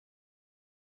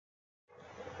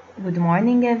Good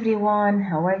morning everyone,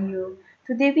 how are you?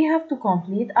 Today we have to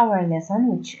complete our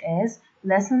lesson, which is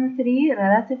lesson 3,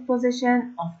 relative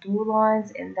position of two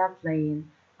lines in the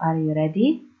plane. Are you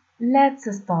ready? Let's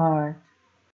start.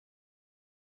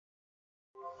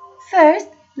 First,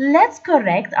 let's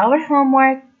correct our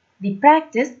homework. The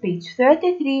practice, page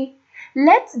 33.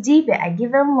 Let's dip a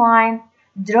given line.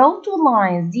 Draw two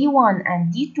lines D1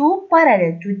 and D2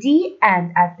 parallel to D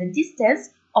and at the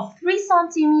distance of 3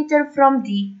 cm from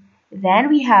D. Then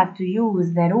we have to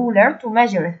use the ruler to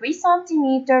measure 3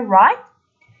 cm, right?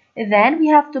 Then we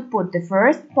have to put the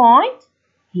first point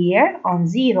here on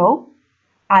 0.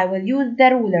 I will use the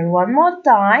ruler one more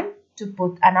time to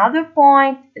put another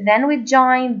point, then we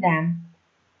join them.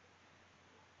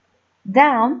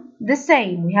 Down, the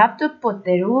same, we have to put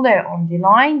the ruler on the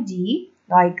line D,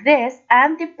 like this,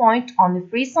 and the point on the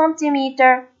 3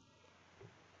 cm.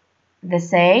 The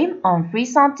same, on 3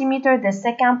 cm, the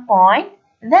second point,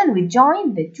 then we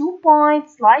join the 2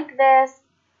 points like this.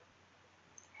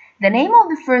 The name of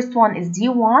the first one is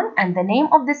D1 and the name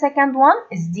of the second one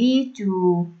is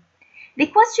D2. The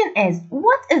question is,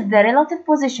 what is the relative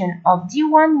position of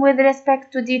D1 with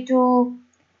respect to D2?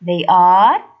 They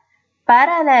are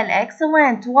parallel.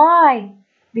 Excellent. Why?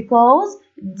 Because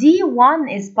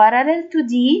D1 is parallel to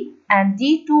D and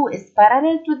D2 is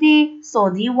parallel to D, so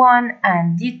D1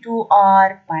 and D2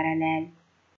 are parallel.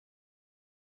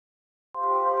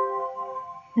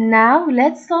 Now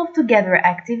let's solve together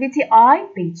activity I,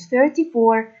 page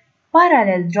 34.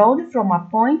 Parallel drawn from a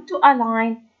point to a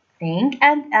line. Think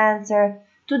and answer.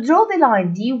 To draw the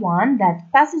line D1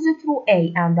 that passes through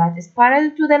A and that is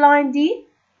parallel to the line D,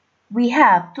 we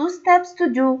have two steps to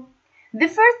do. The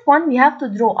first one, we have to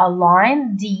draw a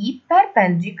line D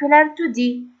perpendicular to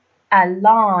D. A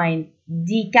line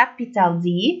D, capital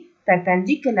D,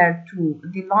 perpendicular to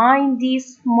the line D,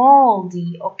 small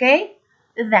d, okay?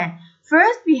 Then,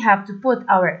 first we have to put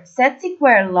our set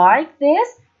square like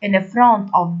this in the front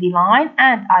of the line,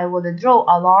 and I will draw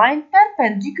a line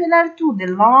perpendicular to the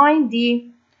line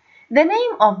D. The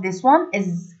name of this one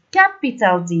is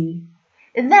capital D.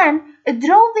 Then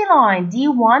draw the line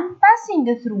D1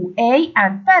 passing through A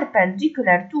and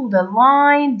perpendicular to the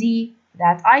line D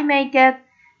that I make it.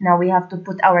 Now we have to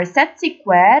put our set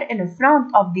square in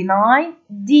front of the line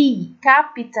D,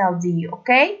 capital D,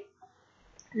 okay?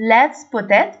 Let's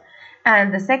put it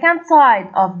and the second side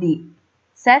of the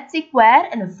set square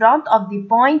in front of the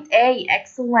point A.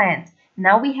 Excellent.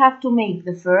 Now we have to make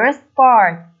the first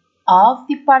part of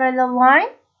the parallel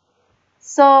line.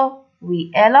 So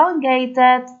we elongate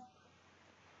it.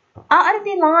 Are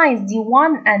the lines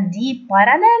D1 and D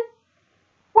parallel?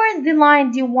 Where's the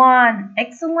line D1?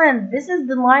 Excellent. This is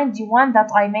the line D1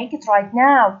 that I make it right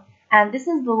now. And this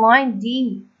is the line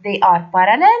D. They are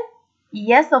parallel?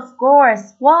 Yes, of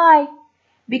course. Why?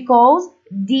 Because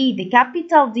D, the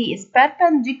capital D, is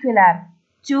perpendicular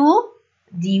to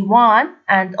D1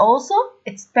 and also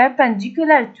it's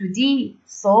perpendicular to D.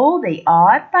 So they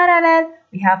are parallel.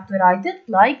 We have to write it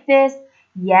like this.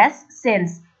 Yes,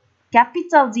 since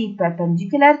capital D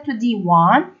perpendicular to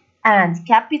D1 and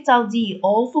capital D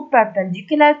also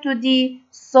perpendicular to D,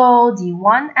 so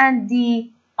D1 and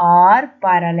D are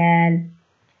parallel.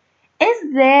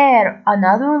 Is there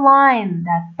another line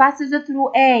that passes through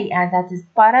A and that is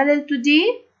parallel to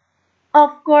D?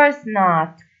 Of course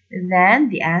not. Then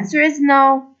the answer is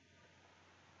no.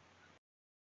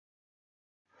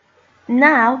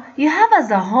 Now you have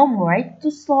as a homework to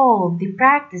solve the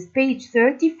practice page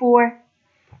 34.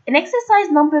 In exercise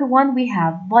number 1 we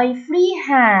have by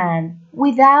freehand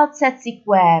without set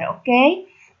square, okay?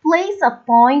 Place a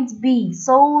point B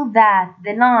so that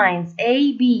the lines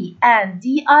A, B, and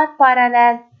D are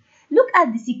parallel. Look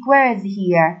at the squares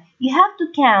here. You have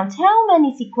to count how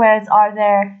many squares are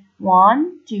there.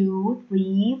 1, 2,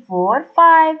 3, 4,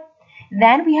 5.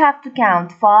 Then we have to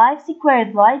count 5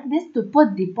 squares like this to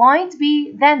put the point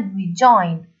B. Then we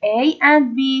join A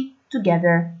and B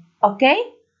together.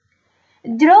 Okay?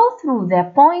 Draw through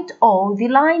the point O the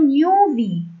line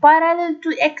UV parallel to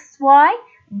XY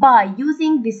by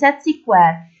using the set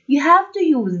square. You have to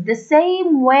use the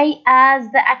same way as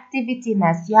the activity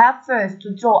mess. You have first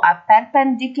to draw a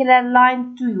perpendicular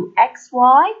line to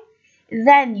XY.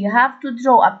 Then you have to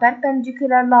draw a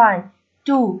perpendicular line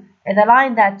to the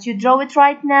line that you draw it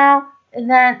right now.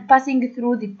 Then passing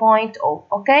through the point O.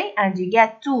 Okay? And you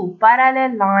get two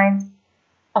parallel lines.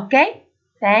 Okay?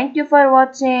 Thank you for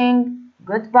watching.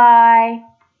 Goodbye.